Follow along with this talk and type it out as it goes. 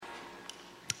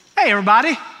Hey,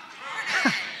 everybody.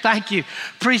 Thank you.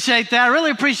 Appreciate that. I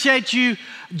really appreciate you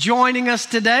joining us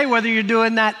today, whether you're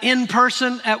doing that in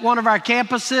person at one of our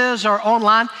campuses or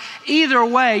online. Either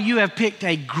way, you have picked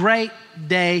a great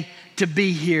day to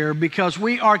be here because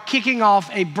we are kicking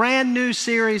off a brand new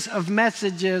series of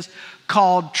messages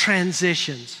called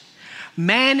Transitions.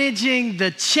 Managing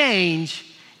the change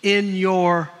in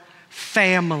your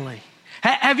family.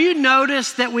 Have you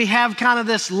noticed that we have kind of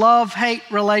this love-hate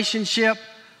relationship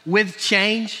with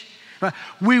change?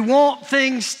 We want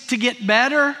things to get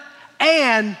better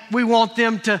and we want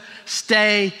them to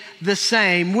stay the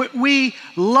same. We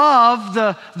love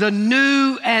the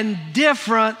new and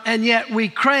different, and yet we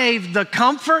crave the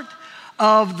comfort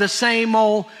of the same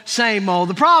old, same old.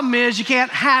 The problem is you can't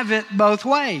have it both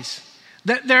ways.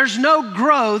 There's no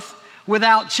growth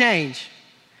without change.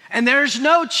 And there's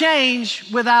no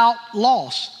change without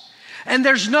loss. And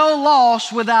there's no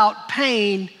loss without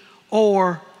pain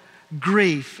or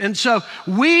grief. And so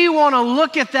we want to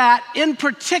look at that in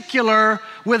particular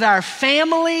with our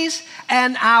families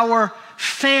and our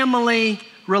family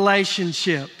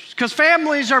relationships. Because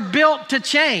families are built to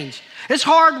change. It's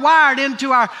hardwired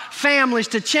into our families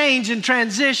to change and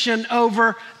transition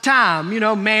over time. You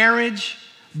know, marriage,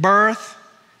 birth,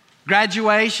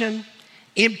 graduation,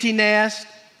 empty nest,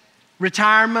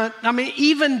 retirement. I mean,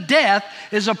 even death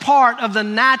is a part of the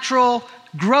natural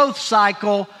growth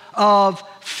cycle of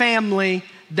family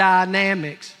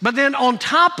dynamics. But then on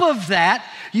top of that,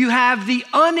 you have the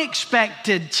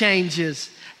unexpected changes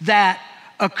that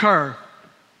occur.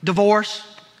 Divorce,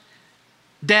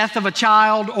 death of a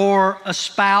child or a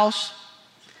spouse,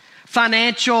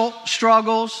 financial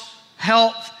struggles,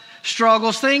 health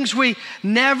struggles, things we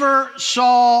never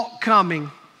saw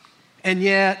coming, and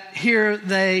yet here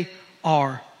they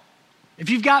are. If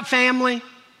you've got family,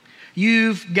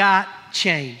 you've got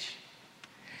change.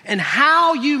 And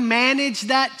how you manage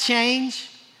that change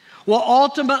will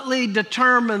ultimately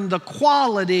determine the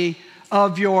quality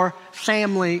of your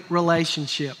family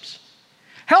relationships.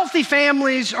 Healthy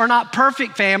families are not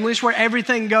perfect families where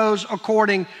everything goes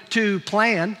according to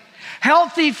plan.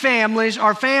 Healthy families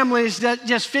are families that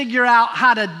just figure out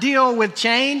how to deal with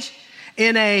change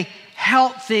in a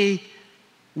healthy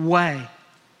way.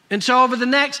 And so over the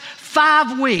next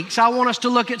 5 weeks, I want us to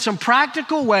look at some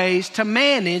practical ways to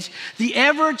manage the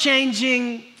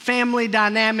ever-changing family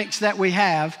dynamics that we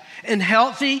have in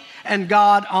healthy and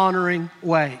God-honoring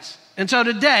ways. And so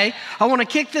today, I want to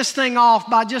kick this thing off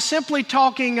by just simply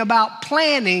talking about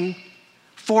planning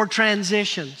for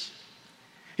transitions.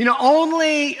 You know,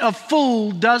 only a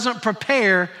fool doesn't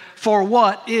prepare for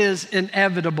what is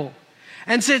inevitable.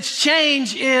 And since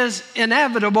change is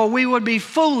inevitable, we would be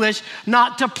foolish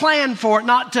not to plan for it,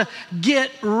 not to get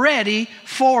ready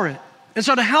for it. And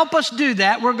so to help us do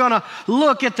that, we're going to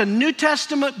look at the New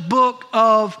Testament book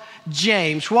of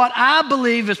James, what I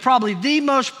believe is probably the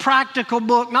most practical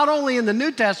book, not only in the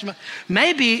New Testament,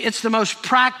 maybe it's the most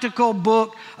practical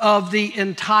book of the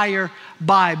entire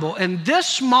Bible. And this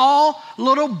small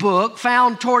little book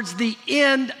found towards the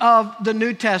end of the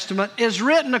New Testament is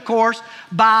written, of course,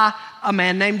 by a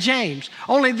man named James.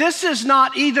 Only this is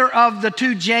not either of the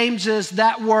two Jameses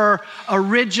that were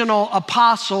original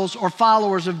apostles or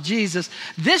followers of Jesus.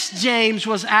 This James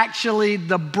was actually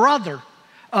the brother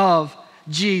of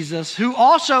Jesus, who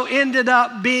also ended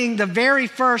up being the very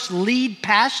first lead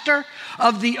pastor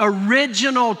of the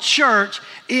original church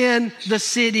in the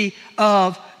city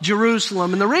of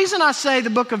Jerusalem. And the reason I say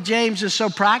the book of James is so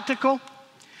practical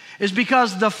is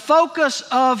because the focus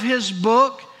of his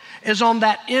book is on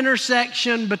that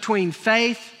intersection between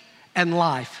faith and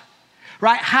life,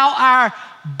 right? How our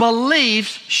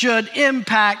beliefs should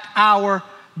impact our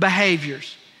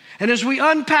behaviors. And as we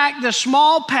unpack this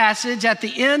small passage at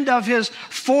the end of his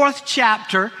 4th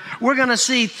chapter, we're going to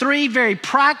see 3 very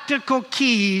practical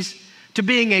keys to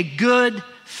being a good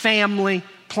family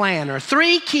planner.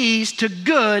 3 keys to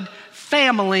good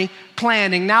family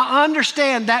planning. Now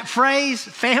understand that phrase,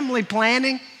 family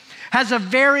planning, has a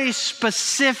very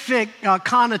specific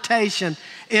connotation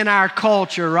in our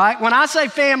culture, right? When I say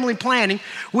family planning,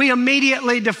 we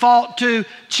immediately default to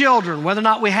children, whether or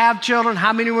not we have children,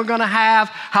 how many we're gonna have,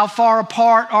 how far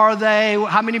apart are they,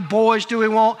 how many boys do we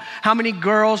want, how many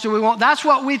girls do we want. That's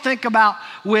what we think about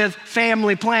with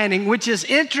family planning, which is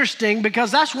interesting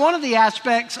because that's one of the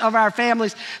aspects of our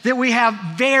families that we have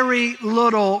very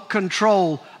little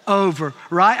control over,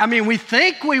 right? I mean, we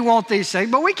think we want these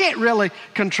things, but we can't really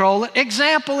control it.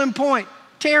 Example in point,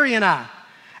 Terry and I.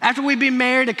 After we'd been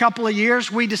married a couple of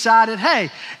years, we decided,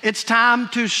 hey, it's time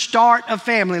to start a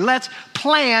family. Let's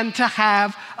plan to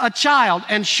have a child.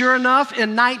 And sure enough,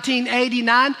 in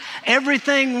 1989,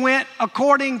 everything went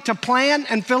according to plan,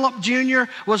 and Philip Jr.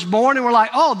 was born, and we're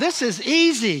like, oh, this is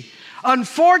easy.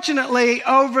 Unfortunately,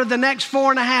 over the next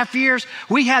 4.5 years,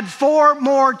 we had 4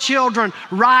 more children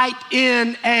right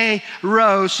in a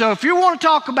row. So if you want to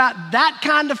talk about that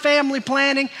kind of family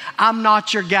planning, I'm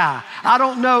not your guy. I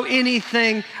don't know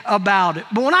anything about it.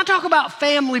 But when I talk about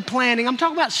family planning, I'm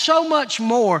talking about so much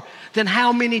more than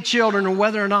how many children or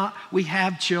whether or not we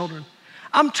have children.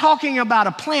 I'm talking about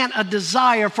a plan, a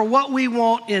desire for what we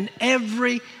want in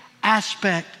every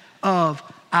aspect of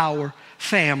our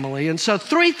family. And so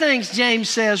 3 things James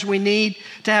says we need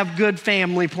to have good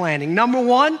family planning. Number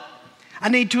 1, I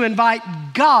need to invite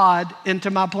God into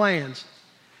my plans.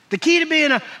 The key to being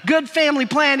a good family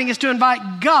planning is to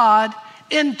invite God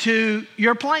into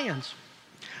your plans.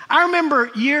 I remember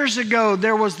years ago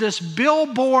there was this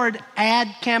billboard ad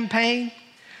campaign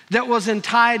that was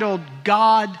entitled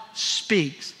God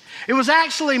Speaks. It was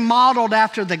actually modeled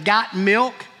after the Got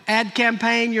Milk ad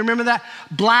campaign. You remember that?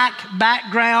 Black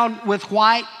background with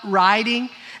white writing.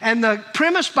 And the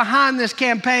premise behind this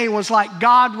campaign was like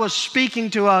God was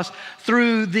speaking to us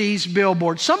through these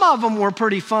billboards. Some of them were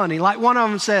pretty funny. Like one of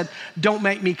them said, "Don't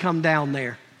make me come down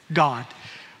there, God."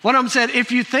 One of them said,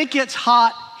 "If you think it's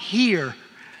hot here,"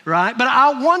 right? But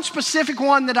one specific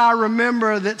one that I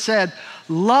remember that said,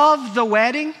 "Love the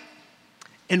wedding,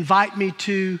 invite me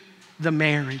to the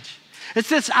marriage." It's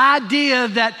this idea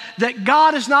that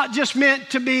God is not just meant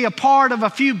to be a part of a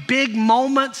few big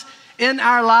moments in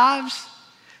our lives,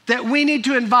 that we need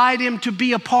to invite him to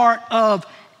be a part of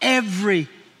every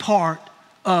part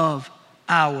of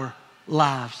our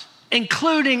lives,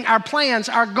 including our plans,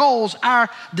 our goals, our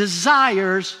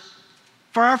desires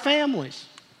for our families.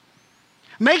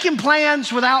 Making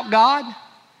plans without God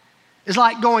is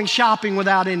like going shopping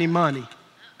without any money.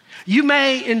 You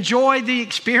may enjoy the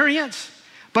experience,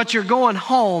 but you're going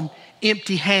home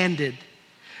empty-handed.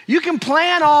 You can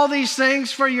plan all these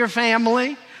things for your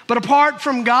family, but apart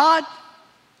from God,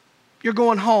 you're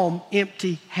going home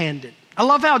empty-handed. I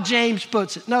love how James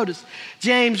puts it. Notice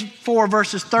James 4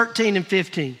 verses 13 and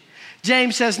 15.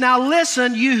 James says, "Now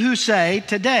listen, you who say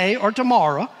today or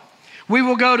tomorrow, we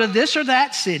will go to this or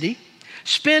that city,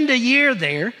 spend a year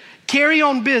there, carry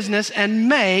on business, and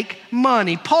make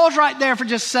money." Pause right there for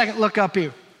just a second. Look up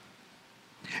here.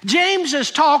 James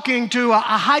is talking to a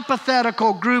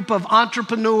hypothetical group of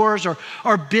entrepreneurs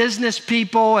or business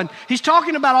people, and he's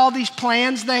talking about all these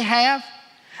plans they have.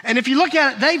 And if you look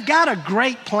at it, they've got a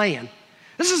great plan.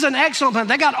 This is an excellent plan.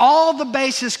 They got all the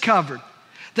bases covered.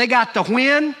 They got the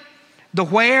when, the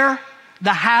where,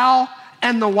 the how,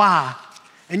 and the why.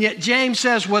 And yet James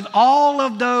says, with all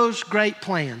of those great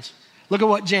plans, look at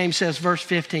what James says, verse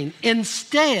 15.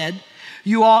 "Instead,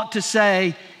 you ought to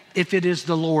say, if it is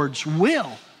the Lord's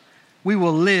will, we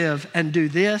will live and do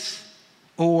this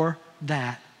or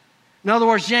that." In other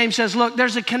words, James says, look,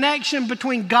 there's a connection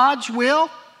between God's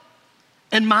will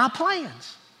and my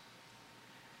plans.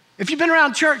 If you've been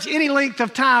around church any length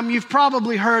of time, you've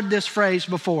probably heard this phrase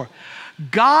before.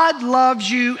 God loves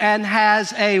you and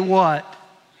has a what?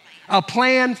 A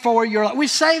plan for your life. We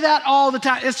say that all the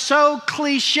time. It's so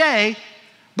cliche,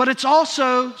 but it's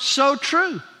also so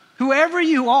true. Whoever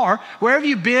you are, wherever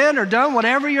you've been or done,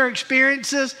 whatever your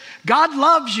experience is, God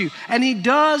loves you, and he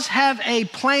does have a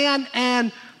plan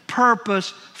and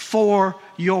purpose for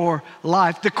your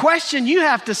life. The question you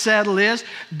have to settle is,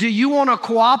 do you want to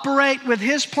cooperate with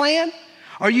his plan,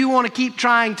 or you want to keep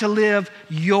trying to live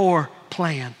your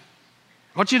plan?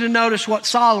 I want you to notice what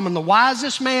Solomon, the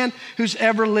wisest man who's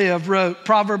ever lived, wrote,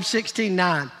 Proverbs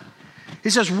 16:9.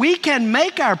 He says, "We can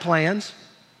make our plans,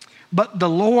 but the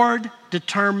Lord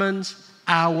determines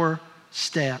our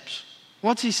steps."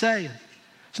 What's he saying?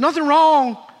 There's nothing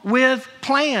wrong with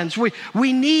plans.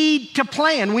 We need to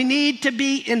plan. We need to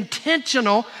be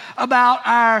intentional about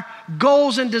our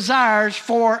goals and desires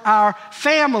for our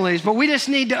families. But we just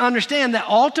need to understand that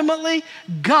ultimately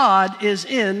God is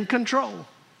in control.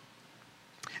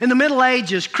 In the Middle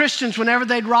Ages, Christians, whenever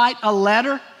they'd write a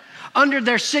letter, under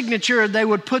their signature, they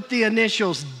would put the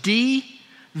initials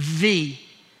D.V.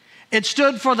 It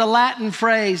stood for the Latin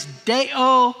phrase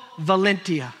Deo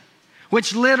Voluntas,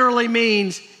 which literally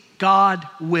means God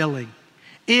willing.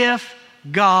 If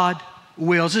God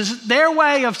wills. It's their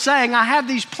way of saying, I have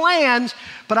these plans,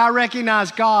 but I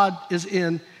recognize God is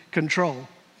in control.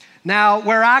 Now,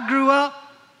 where I grew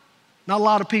up, not a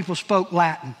lot of people spoke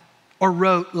Latin or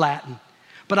wrote Latin.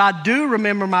 But I do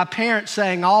remember my parents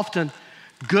saying often,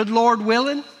 "Good Lord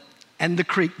willing, and the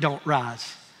creek don't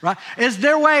rise." right? It's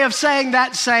their way of saying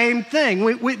that same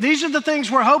thing. These are the things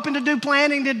we're hoping to do,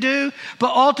 planning to do, but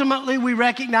ultimately we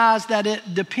recognize that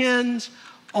it depends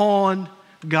on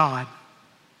God.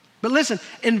 But listen,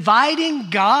 inviting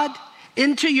God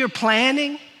into your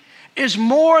planning is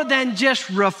more than just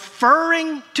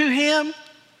referring to Him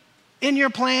in your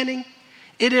planning.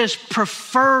 It is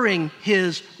preferring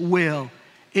His will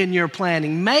in your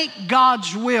planning. Make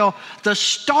God's will the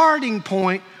starting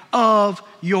point of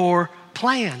your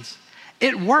plans.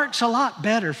 It works a lot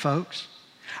better, folks.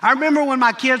 I remember when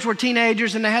my kids were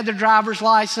teenagers and they had their driver's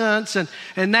license and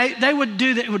they would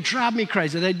do that. It would drive me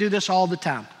crazy. They'd do this all the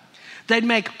time. They'd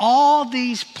make all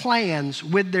these plans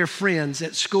with their friends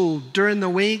at school during the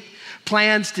week,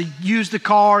 plans to use the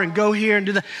car and go here and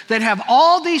do that. They'd have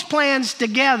all these plans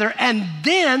together, and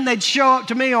then they'd show up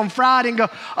to me on Friday and go,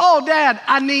 "Oh, Dad,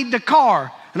 I need the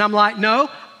car." And I'm like, "No,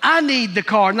 I need the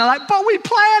car." And they're like, "But we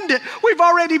planned it. We've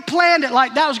already planned it."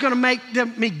 Like that was going to make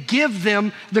me give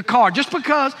them the car. Just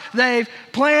because they've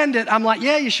planned it, I'm like,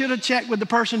 "Yeah, you should have checked with the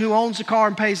person who owns the car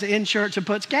and pays the insurance and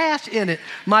puts gas in it.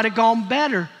 Might have gone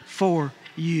better for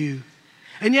you."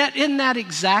 And yet, isn't that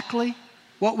exactly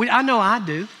what I know I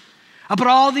do? I put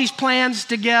all these plans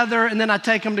together and then I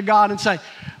take them to God and say,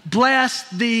 "Bless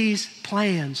these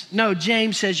plans." No,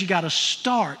 James says you got to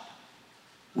start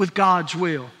with God's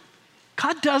will.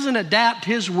 God doesn't adapt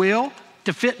His will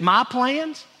to fit my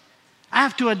plans. I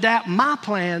have to adapt my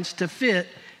plans to fit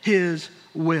His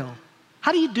will.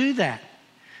 How do you do that?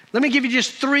 Let me give you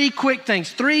just 3 quick things,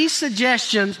 3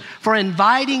 suggestions for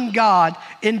inviting God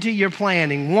into your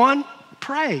planning. 1,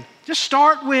 pray. Just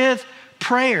start with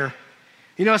prayer.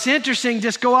 You know, it's interesting,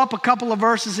 just go up a couple of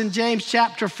verses in James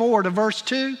chapter 4 to verse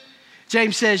 2.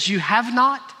 James says, "You have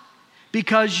not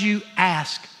because you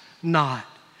ask not."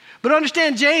 But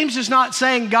understand, James is not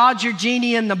saying God's your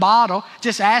genie in the bottle.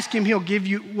 Just ask Him, He'll give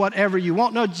you whatever you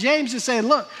want. No, James is saying,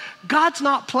 look, God's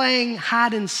not playing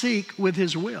hide and seek with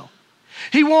His will.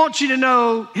 He wants you to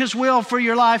know His will for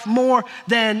your life more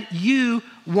than you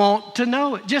want to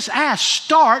know it. Just ask.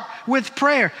 Start with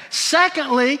prayer.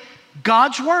 Secondly,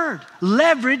 God's Word.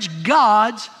 Leverage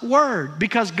God's Word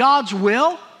because God's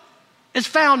will is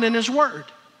found in His Word.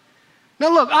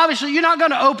 Now look, obviously you're not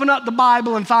going to open up the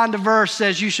Bible and find a verse that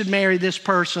says you should marry this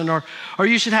person or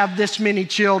you should have this many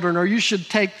children or you should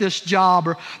take this job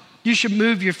or you should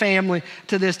move your family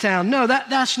to this town. No,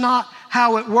 that's not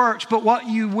how it works. But what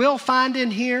you will find in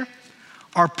here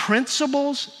are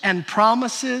principles and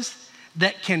promises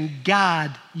that can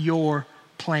guide your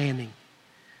planning.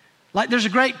 Like there's a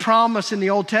great promise in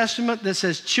the Old Testament that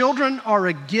says children are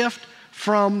a gift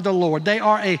from the Lord. They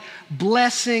are a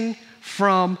blessing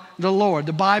from the Lord.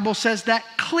 The Bible says that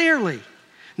clearly.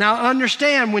 Now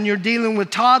understand, when you're dealing with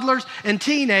toddlers and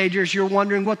teenagers, you're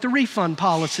wondering what the refund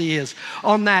policy is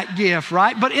on that gift,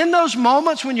 right? But in those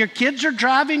moments when your kids are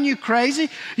driving you crazy,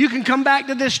 you can come back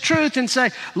to this truth and say,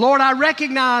 "Lord, I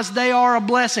recognize they are a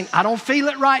blessing. I don't feel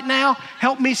it right now.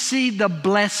 Help me see the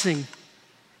blessing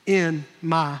in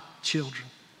my children."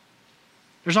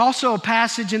 There's also a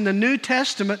passage in the New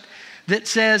Testament that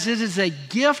says it is a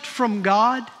gift from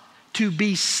God to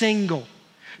be single.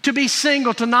 To be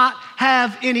single, to not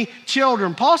have any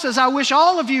children. Paul says, "I wish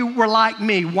all of you were like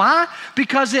me." Why?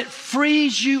 Because it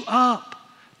frees you up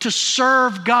to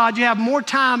serve God. You have more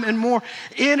time and more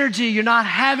energy. You're not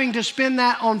having to spend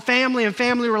that on family and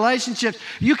family relationships.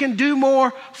 You can do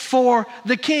more for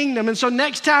the kingdom. And so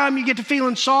next time you get to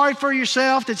feeling sorry for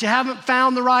yourself that you haven't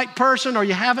found the right person or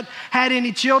you haven't had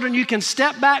any children, you can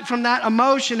step back from that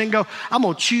emotion and go, "I'm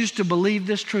going to choose to believe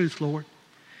this truth, Lord,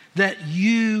 that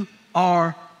you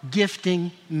are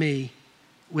gifting me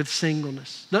with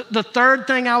singleness." The third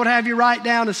thing I would have you write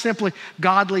down is simply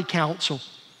godly counsel.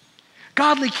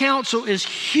 Godly counsel is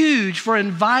huge for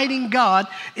inviting God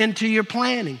into your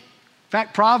planning. In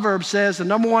fact, Proverbs says the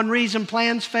number 1 reason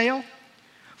plans fail,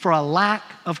 for a lack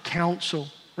of counsel.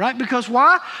 Right? Because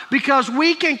why? Because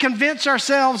we can convince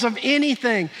ourselves of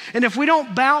anything. And if we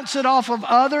don't bounce it off of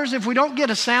others, if we don't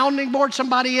get a sounding board,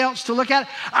 somebody else to look at,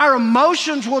 our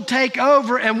emotions will take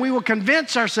over and we will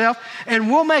convince ourselves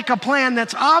and we'll make a plan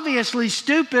that's obviously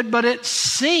stupid, but it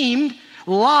seemed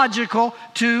logical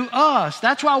to us.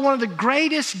 That's why one of the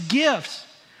greatest gifts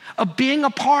of being a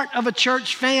part of a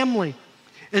church family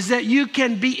is that you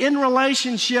can be in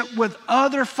relationship with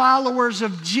other followers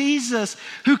of Jesus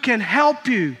who can help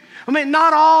you. I mean,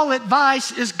 not all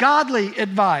advice is godly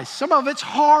advice. Some of it's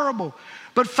horrible.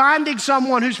 But finding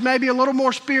someone who's maybe a little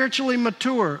more spiritually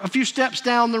mature, a few steps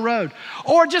down the road,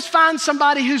 or just find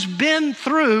somebody who's been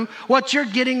through what you're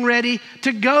getting ready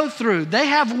to go through. They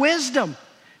have wisdom.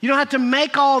 You don't have to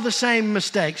make all the same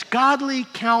mistakes. Godly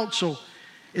counsel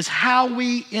is how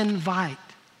we invite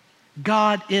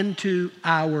God into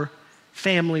our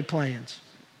family plans.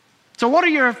 So what are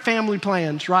your family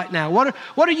plans right now? What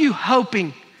are you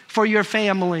hoping for your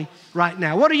family right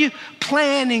now? What are you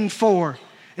planning for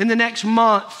in the next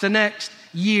month, the next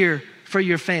year for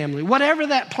your family? Whatever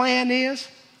that plan is,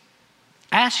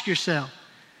 ask yourself,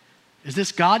 is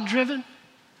this God-driven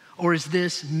or is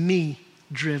this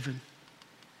me-driven?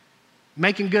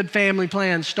 Making good family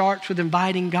plans starts with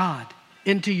inviting God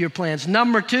into your plans.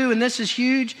 Number 2, and this is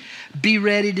huge, be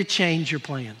ready to change your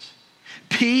plans.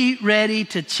 Be ready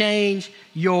to change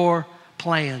your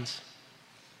plans.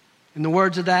 In the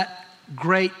words of that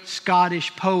great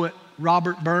Scottish poet,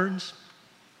 Robert Burns,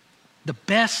 the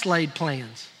best laid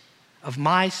plans of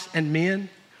mice and men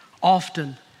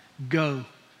often go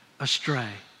astray.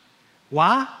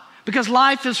 Why? Because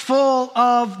life is full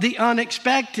of the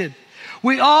unexpected.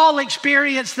 We all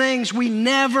experience things we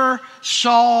never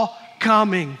saw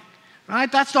coming. Right?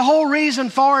 That's the whole reason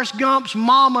Forrest Gump's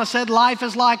mama said life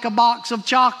is like a box of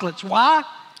chocolates. Why?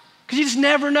 Because you just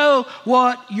never know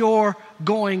what you're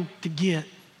going to get.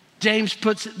 James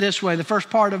puts it this way, the first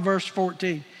part of verse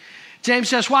 14. James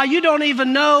says, why, you don't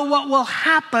even know what will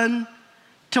happen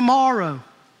tomorrow.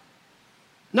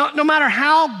 No matter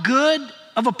how good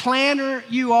of a planner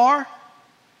you are,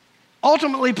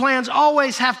 ultimately plans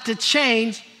always have to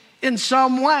change in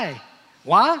some way.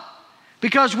 Why?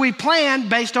 Because we plan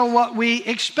based on what we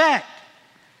expect.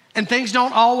 And things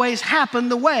don't always happen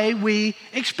the way we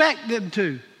expect them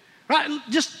to. Right?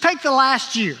 Just take the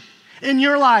last year. In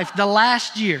your life, the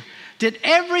last year. Did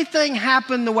everything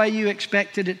happen the way you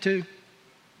expected it to?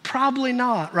 Probably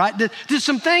not, right? Did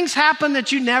some things happen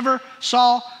that you never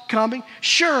saw coming?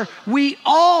 Sure, we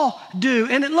all do.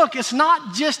 And look, it's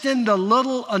not just in the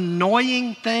little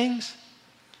annoying things.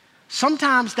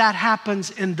 Sometimes that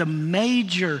happens in the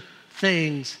major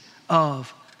things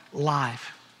of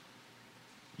life.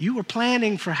 You were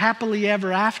planning for happily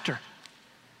ever after.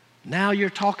 Now you're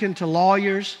talking to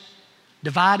lawyers,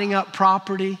 dividing up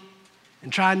property,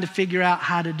 and trying to figure out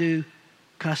how to do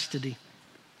custody.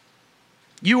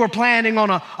 You were planning on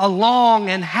a long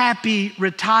and happy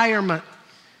retirement,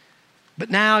 but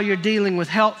now you're dealing with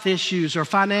health issues or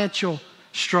financial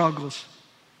struggles.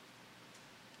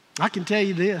 I can tell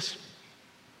you this.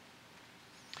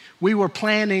 We were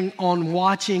planning on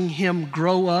watching him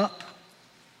grow up,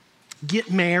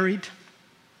 get married,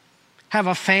 have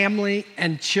a family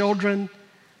and children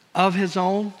of his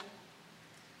own.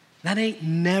 That ain't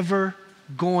never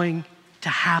going to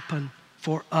happen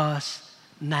for us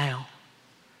now.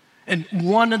 And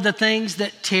one of the things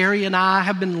that Terry and I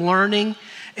have been learning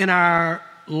in our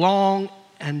long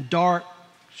and dark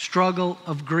struggle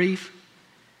of grief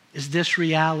is this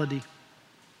reality.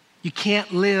 You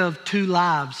can't live 2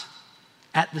 lives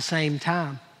at the same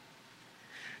time.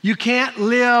 You can't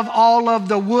live all of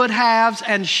the would haves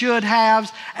and should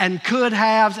haves and could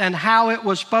haves and how it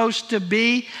was supposed to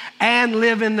be and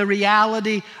live in the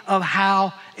reality of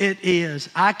how it is.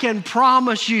 I can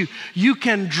promise you, you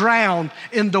can drown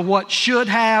in the what should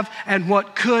have and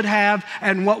what could have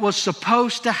and what was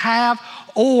supposed to have,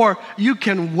 or you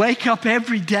can wake up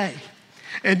every day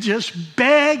and just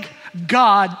beg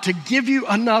God to give you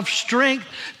enough strength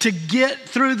to get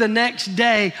through the next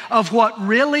day of what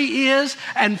really is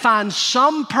and find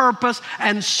some purpose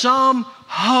and some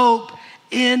hope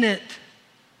in it.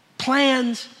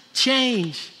 Plans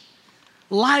change.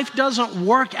 Life doesn't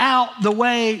work out the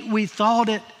way we thought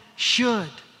it should.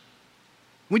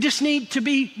 We just need to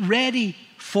be ready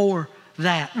for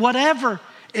that, whatever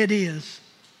it is.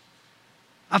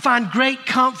 I find great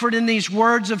comfort in these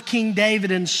words of King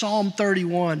David in Psalm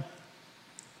 31.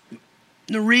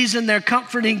 The reason they're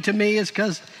comforting to me is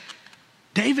because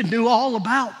David knew all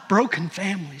about broken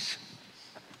families.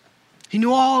 He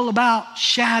knew all about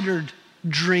shattered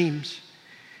dreams.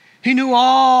 He knew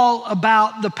all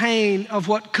about the pain of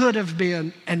what could have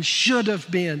been and should have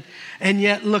been. And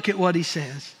yet, look at what he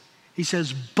says. He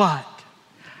says, but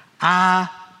I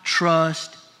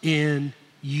trust in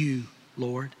you,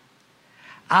 Lord.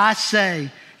 I say,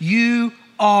 you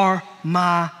are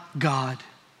my God.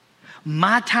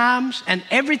 My times and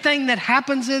everything that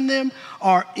happens in them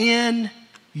are in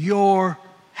your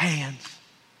hands.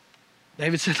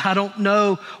 David said, I don't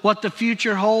know what the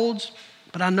future holds,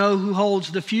 but I know who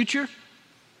holds the future.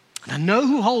 And I know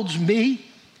who holds me.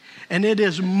 And it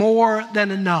is more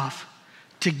than enough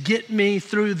to get me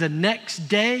through the next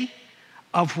day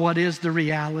of what is the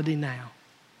reality now.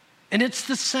 And it's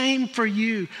the same for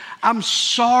you. I'm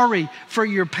sorry for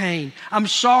your pain. I'm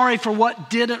sorry for what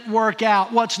didn't work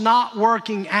out, what's not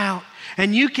working out.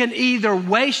 And you can either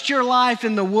waste your life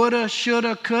in the woulda,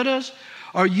 shoulda, couldas,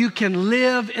 or you can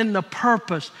live in the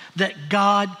purpose that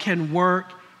God can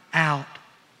work out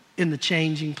in the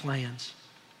changing plans.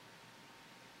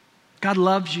 God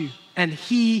loves you, and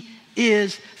He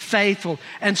is faithful.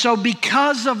 And so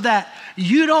because of that,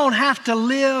 you don't have to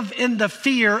live in the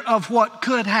fear of what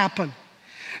could happen.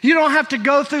 You don't have to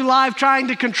go through life trying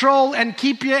to control and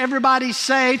keep everybody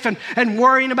safe and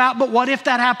worrying about, but what if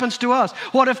that happens to us?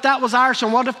 What if that was our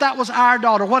son? What if that was our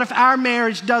daughter? What if our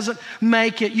marriage doesn't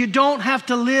make it? You don't have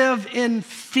to live in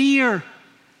fear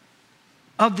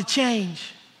of the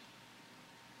change,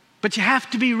 but you have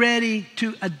to be ready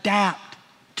to adapt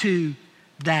to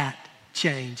that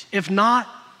change. If not,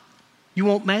 you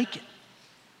won't make it.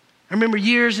 I remember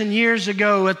years and years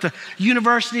ago at the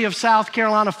University of South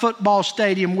Carolina football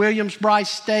stadium, Williams-Brice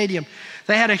Stadium,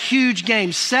 they had a huge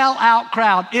game, sell-out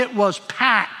crowd. It was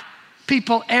packed,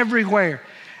 people everywhere.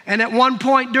 And at one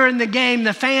point during the game,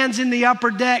 the fans in the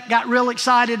upper deck got real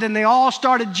excited and they all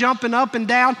started jumping up and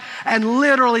down, and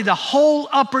literally the whole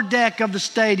upper deck of the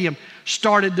stadium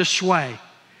started to sway.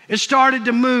 It started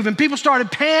to move and people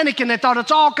started panicking. They thought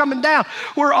it's all coming down.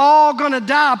 We're all going to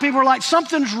die. People were like,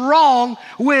 something's wrong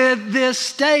with this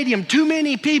stadium. Too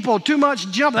many people, too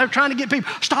much jump. They're trying to get people,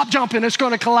 stop jumping, it's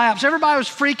going to collapse. Everybody was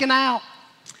freaking out.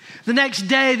 The next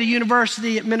day, the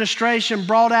university administration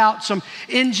brought out some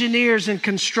engineers and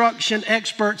construction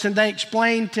experts, and they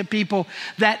explained to people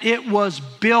that it was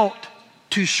built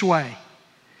to sway.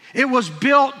 It was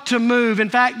built to move. In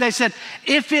fact, they said,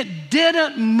 if it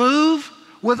didn't move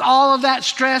with all of that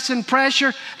stress and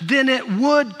pressure, then it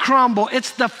would crumble.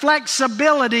 It's the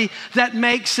flexibility that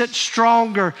makes it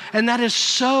stronger. And that is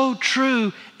so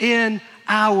true in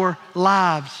our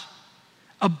lives.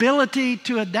 Ability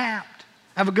to adapt.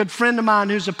 I have a good friend of mine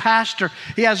who's a pastor.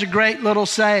 He has a great little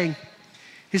saying.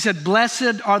 He said,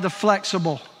 blessed are the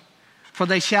flexible, for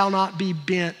they shall not be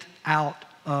bent out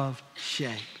of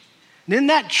shape. And isn't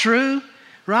that true?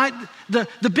 Right?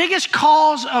 The biggest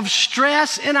cause of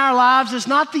stress in our lives is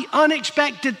not the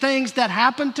unexpected things that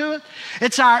happen to it.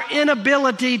 It's our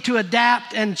inability to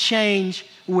adapt and change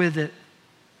with it.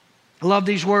 I love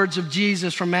these words of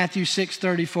Jesus from Matthew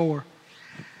 6:34.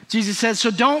 Jesus says,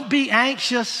 so don't be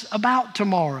anxious about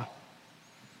tomorrow.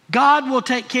 God will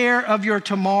take care of your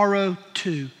tomorrow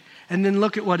too. And then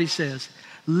look at what he says.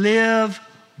 Live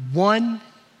one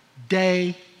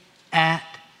day at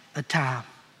a time.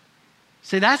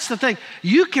 See, that's the thing.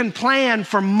 You can plan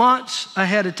for months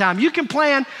ahead of time. You can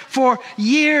plan for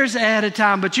years ahead of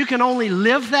time, but you can only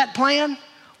live that plan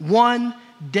one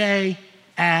day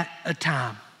at a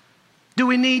time. Do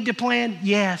we need to plan?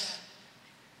 Yes.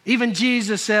 Even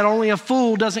Jesus said only a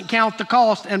fool doesn't count the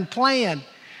cost and plan.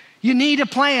 You need a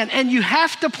plan, and you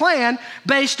have to plan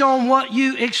based on what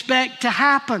you expect to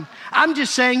happen. I'm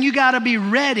just saying you got to be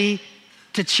ready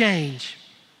to change.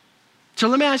 So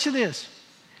let me ask you this.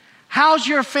 How's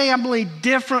your family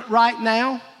different right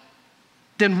now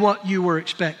than what you were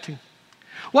expecting?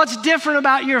 What's different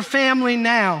about your family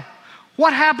now?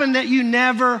 What happened that you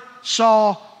never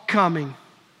saw coming?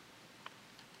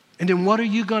 And then what are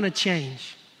you going to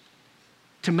change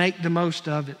to make the most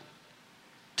of it?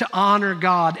 To honor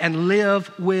God and live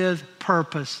with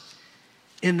purpose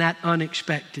in that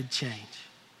unexpected change.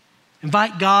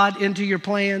 Invite God into your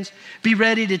plans. Be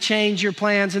ready to change your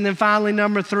plans. And then finally,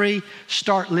 number 3,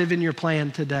 start living your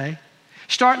plan today.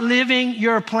 Start living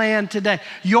your plan today.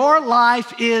 Your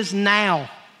life is now.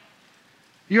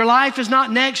 Your life is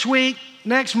not next week,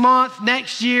 next month,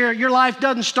 next year. Your life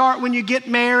doesn't start when you get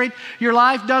married. Your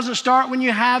life doesn't start when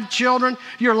you have children.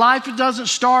 Your life doesn't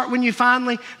start when you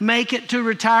finally make it to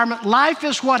retirement. Life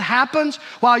is what happens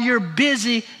while you're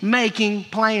busy making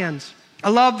plans. I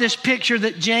love this picture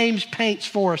that James paints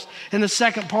for us in the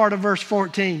second part of verse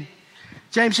 14.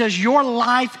 James says, your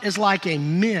life is like a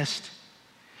mist.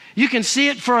 You can see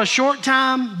it for a short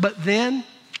time, but then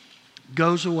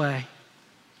goes away.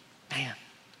 Man,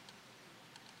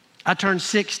 I turned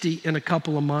 60 in a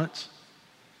couple of months,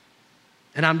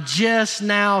 and I'm just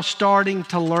now starting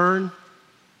to learn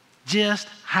just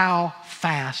how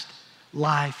fast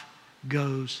life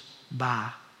goes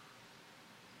by.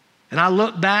 And I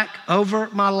look back over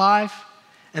my life,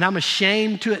 and I'm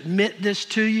ashamed to admit this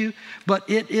to you, but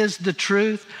it is the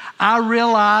truth. I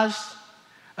realized,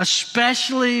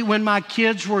 especially when my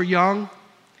kids were young,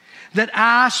 that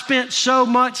I spent so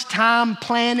much time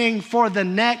planning for the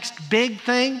next big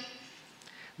thing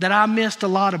that I missed a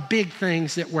lot of big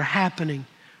things that were happening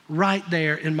right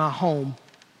there in my home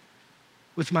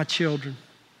with my children.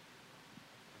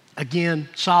 Again,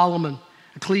 Solomon,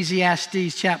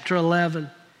 Ecclesiastes chapter 11.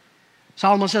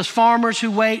 Solomon says, farmers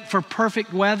who wait for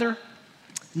perfect weather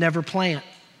never plant.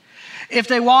 If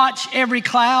they watch every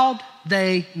cloud,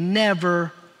 they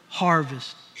never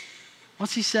harvest.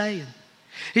 What's he saying?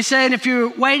 He's saying if you're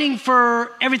waiting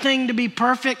for everything to be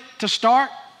perfect to start,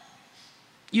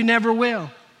 you never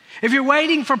will. If you're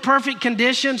waiting for perfect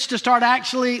conditions to start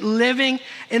actually living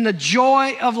in the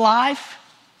joy of life,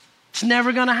 it's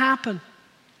never going to happen.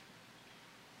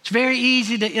 It's very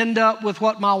easy to end up with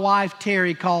what my wife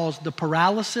Terry calls the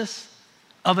paralysis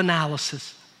of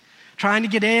analysis. Trying to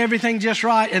get everything just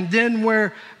right, and then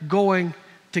we're going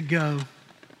to go.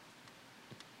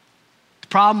 The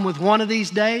problem with one of these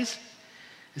days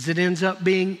is it ends up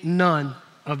being none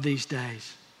of these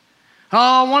days.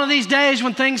 Oh, one of these days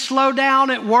when things slow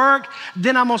down at work,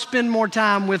 then I'm going to spend more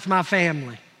time with my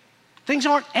family. Things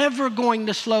aren't ever going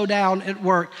to slow down at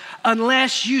work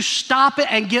unless you stop it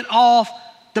and get off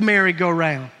the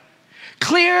merry-go-round.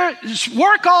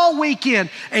 Work all weekend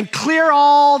and clear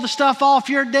all the stuff off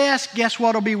your desk. Guess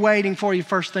what will be waiting for you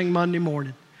first thing Monday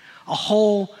morning? A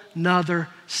whole nother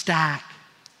stack.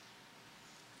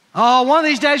 Oh, one of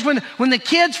these days when the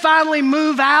kids finally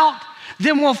move out,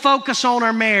 then we'll focus on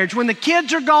our marriage. When the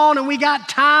kids are gone and we got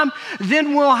time,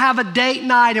 then we'll have a date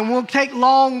night and we'll take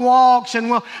long walks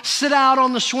and we'll sit out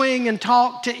on the swing and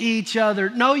talk to each other.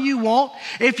 No, you won't.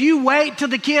 If you wait till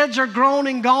the kids are grown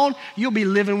and gone, you'll be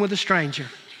living with a stranger.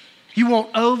 You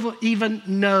won't even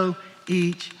know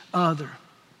each other.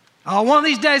 One of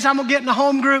these days I'm going to get in a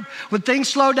home group when things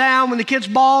slow down, when the kids'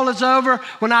 ball is over,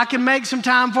 when I can make some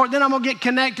time for it. Then I'm going to get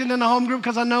connected in a home group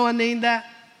because I know I need that.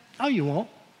 No, you won't.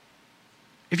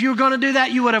 If you were going to do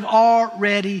that, you would have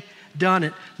already done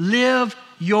it. Live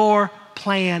your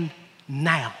plan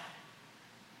now.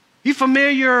 You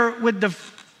familiar with the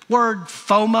word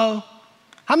FOMO?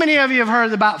 How many of you have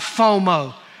heard about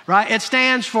FOMO, right? It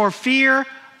stands for fear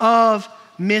of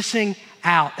missing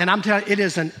out. And I'm telling you, it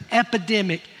is an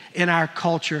epidemic in our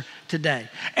culture today.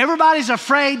 Everybody's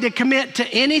afraid to commit to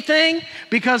anything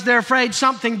because they're afraid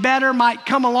something better might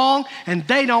come along and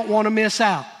they don't want to miss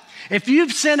out. If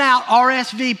you've sent out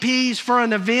RSVPs for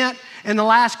an event in the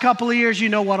last couple of years, you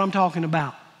know what I'm talking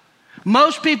about.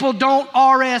 Most people don't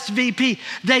RSVP.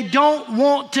 They don't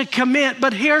want to commit.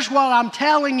 But here's what I'm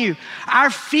telling you. Our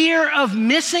fear of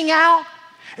missing out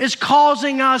is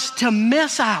causing us to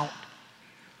miss out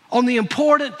on the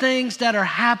important things that are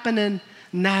happening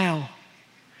now.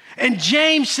 And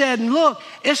James said, look,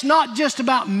 it's not just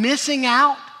about missing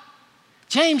out.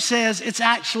 James says it's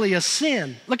actually a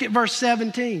sin. Look at verse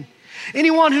 17.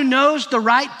 Anyone who knows the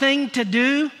right thing to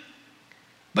do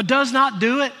but does not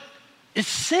do it is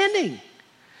sinning.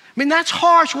 I mean, that's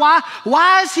harsh. Why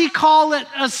does he call it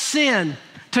a sin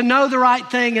to know the right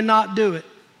thing and not do it?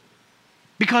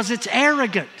 Because it's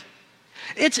arrogant.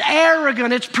 It's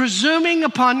arrogant. It's presuming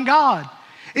upon God.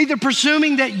 Either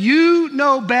presuming that you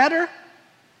know better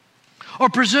or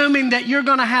presuming that you're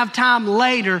going to have time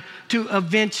later to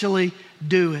eventually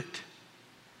do it.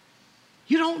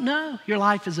 You don't know. Your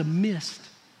life is a mist,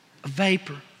 a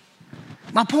vapor.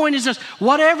 My point is this: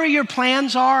 whatever your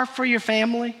plans are for your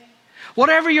family,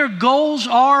 whatever your goals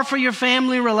are for your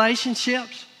family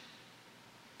relationships,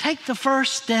 take the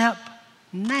first step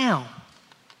now.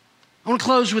 I want to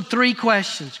close with 3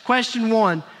 questions. Question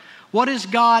 1, what is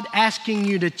God asking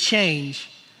you to change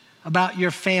about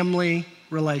your family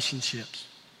relationships?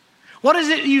 What is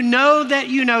it you know that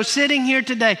you know? Sitting here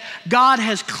today, God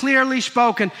has clearly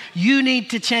spoken. You need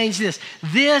to change this.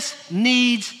 This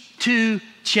needs to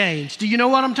change. Do you know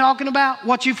what I'm talking about?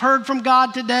 What you've heard from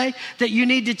God today that you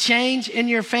need to change in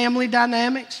your family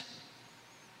dynamics?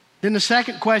 Then the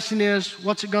second question is,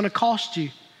 what's it going to cost you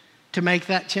to make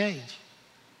that change?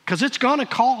 Because it's going to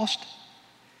cost.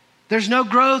 There's no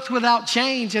growth without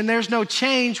change, and there's no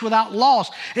change without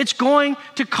loss. It's going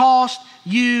to cost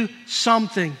you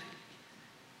something.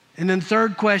 And then the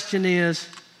third question is,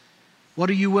 what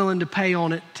are you willing to pay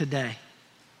on it today?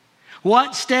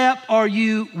 What step are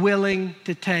you willing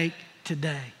to take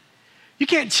today? You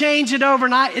can't change it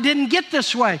overnight. It didn't get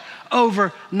this way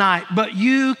overnight, but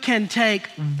you can take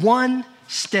one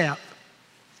step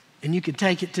and you can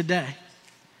take it today.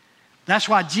 That's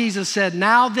why Jesus said,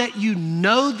 now that you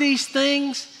know these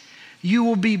things, you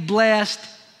will be blessed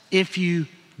if you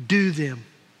do them.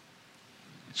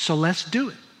 So let's do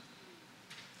it.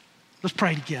 Let's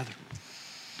pray together.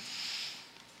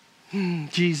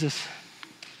 Jesus,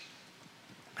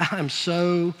 I'm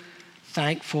so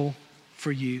thankful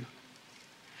for you.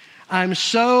 I'm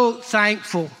so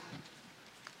thankful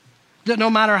that no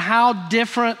matter how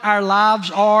different our lives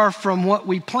are from what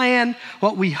we planned,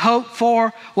 what we hoped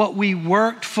for, what we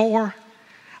worked for,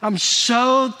 I'm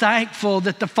so thankful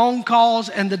that the phone calls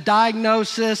and the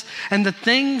diagnosis and the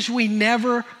things we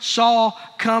never saw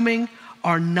coming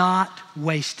are not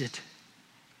wasted.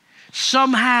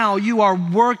 Somehow you are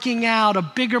working out a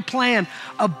bigger plan,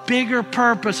 a bigger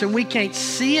purpose, and we can't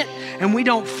see it and we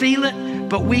don't feel it,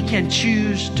 but we can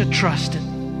choose to trust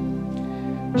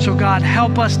it. So God,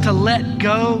 help us to let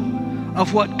go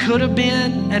of what could have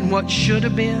been and what should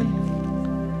have been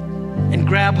and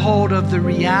grab hold of the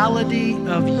reality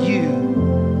of you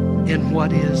in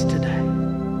what is today.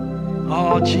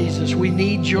 Oh, Jesus, we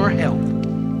need your help.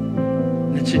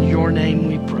 And it's in your name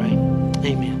we pray.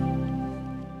 Amen.